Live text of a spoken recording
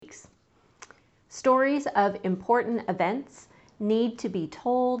Stories of important events need to be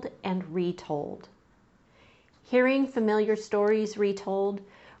told and retold. Hearing familiar stories retold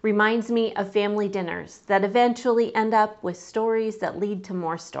reminds me of family dinners that eventually end up with stories that lead to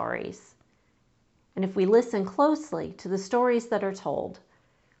more stories. And if we listen closely to the stories that are told,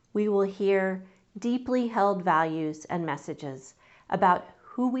 we will hear deeply held values and messages about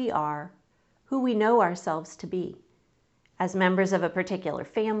who we are, who we know ourselves to be, as members of a particular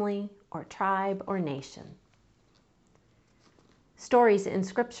family or tribe or nation. Stories in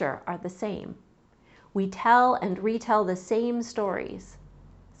Scripture are the same. We tell and retell the same stories,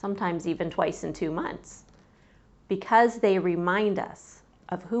 sometimes even twice in 2 months, because they remind us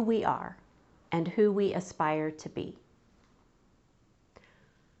of who we are and who we aspire to be.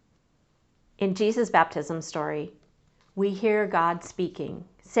 In Jesus' baptism story, we hear God speaking,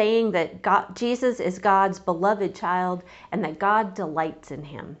 saying that Jesus is God's beloved child and that God delights in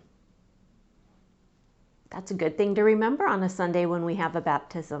him. That's a good thing to remember on a Sunday when we have a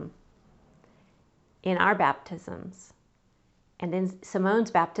baptism. In our baptisms, and in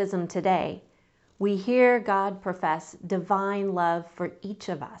Simone's baptism today, we hear God profess divine love for each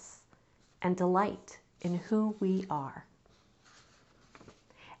of us and delight in who we are.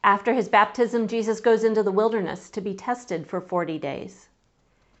 After his baptism, Jesus goes into the wilderness to be tested for 40 days.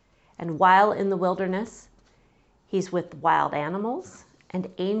 And while in the wilderness, he's with wild animals, and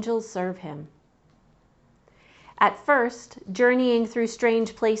angels serve him. At first, journeying through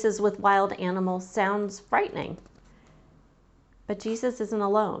strange places with wild animals sounds frightening. But Jesus isn't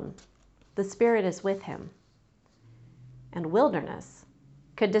alone. The Spirit is with him. And wilderness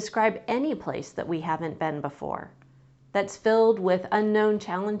could describe any place that we haven't been before, that's filled with unknown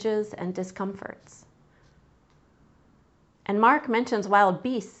challenges and discomforts. And Mark mentions wild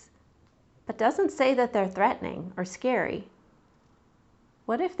beasts, but doesn't say that they're threatening or scary.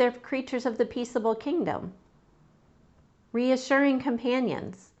 What if they're creatures of the peaceable kingdom? Reassuring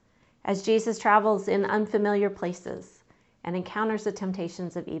companions as Jesus travels in unfamiliar places and encounters the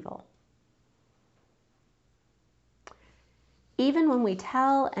temptations of evil. Even when we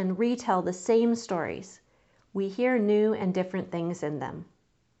tell and retell the same stories, we hear new and different things in them.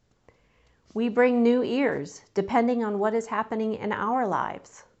 We bring new ears depending on what is happening in our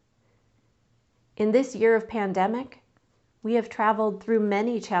lives. In this year of pandemic, we have traveled through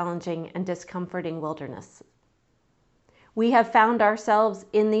many challenging and discomforting wildernesses. We have found ourselves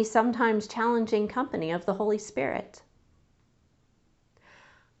in the sometimes challenging company of the Holy Spirit.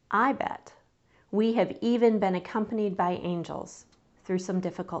 I bet we have even been accompanied by angels through some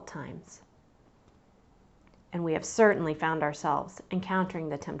difficult times. And we have certainly found ourselves encountering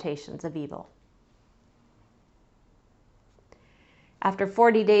the temptations of evil. After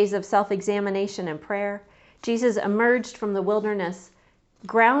 40 days of self-examination and prayer, Jesus emerged from the wilderness,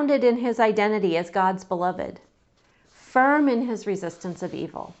 grounded in his identity as God's beloved, firm in his resistance of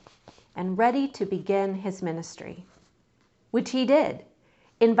evil, and ready to begin his ministry, which he did,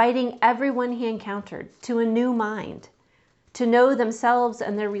 inviting everyone he encountered to a new mind, to know themselves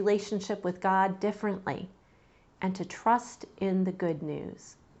and their relationship with God differently, and to trust in the good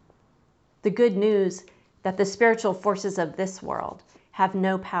news. The good news that the spiritual forces of this world have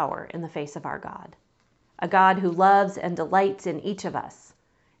no power in the face of our God, a God who loves and delights in each of us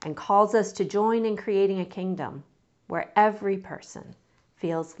and calls us to join in creating a kingdom where every person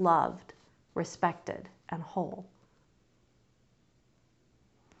feels loved, respected, and whole.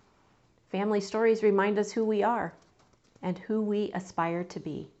 Family stories remind us who we are and who we aspire to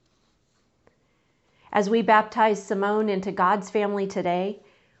be. As we baptize Simone into God's family today,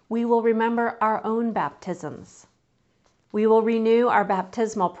 we will remember our own baptisms. We will renew our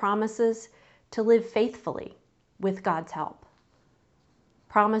baptismal promises to live faithfully with God's help.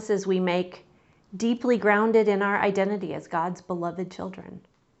 Promises we make deeply grounded in our identity as God's beloved children,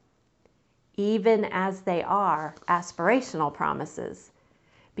 even as they are aspirational promises,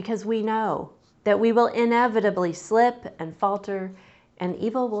 because we know that we will inevitably slip and falter, and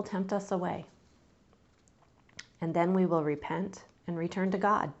evil will tempt us away. And then we will repent and return to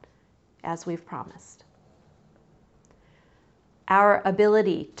God, as we've promised. Our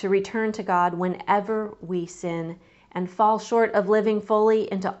ability to return to God whenever we sin and fall short of living fully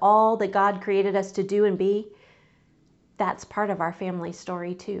into all that God created us to do and be, that's part of our family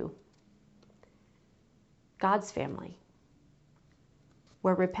story too. God's family,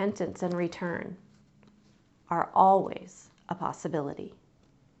 where repentance and return are always a possibility.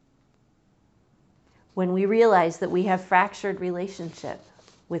 When we realize that we have fractured relationship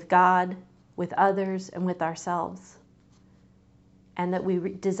with God, with others, and with ourselves, and that we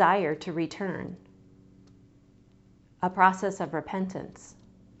desire to return, a process of repentance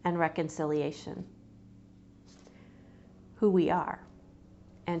and reconciliation. Who we are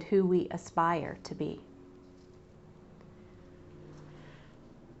and who we aspire to be.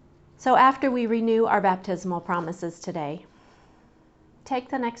 So after we renew our baptismal promises today, take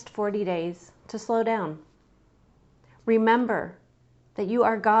the next 40 days to slow down. Remember that you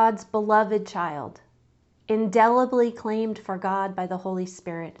are God's beloved child, indelibly claimed for God by the Holy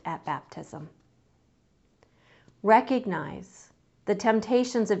Spirit at baptism. Recognize the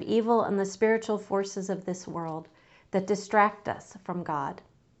temptations of evil and the spiritual forces of this world that distract us from God.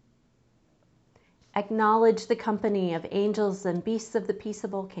 Acknowledge the company of angels and beasts of the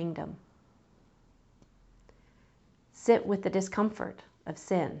peaceable kingdom. Sit with the discomfort of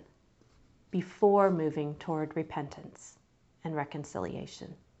sin before moving toward repentance and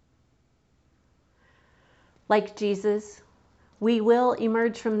reconciliation. Like Jesus, we will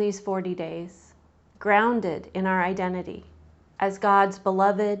emerge from these 40 days grounded in our identity as God's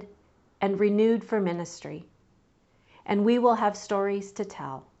beloved and renewed for ministry. And we will have stories to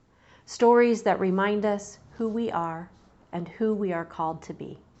tell, stories that remind us who we are and who we are called to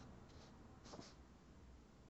be.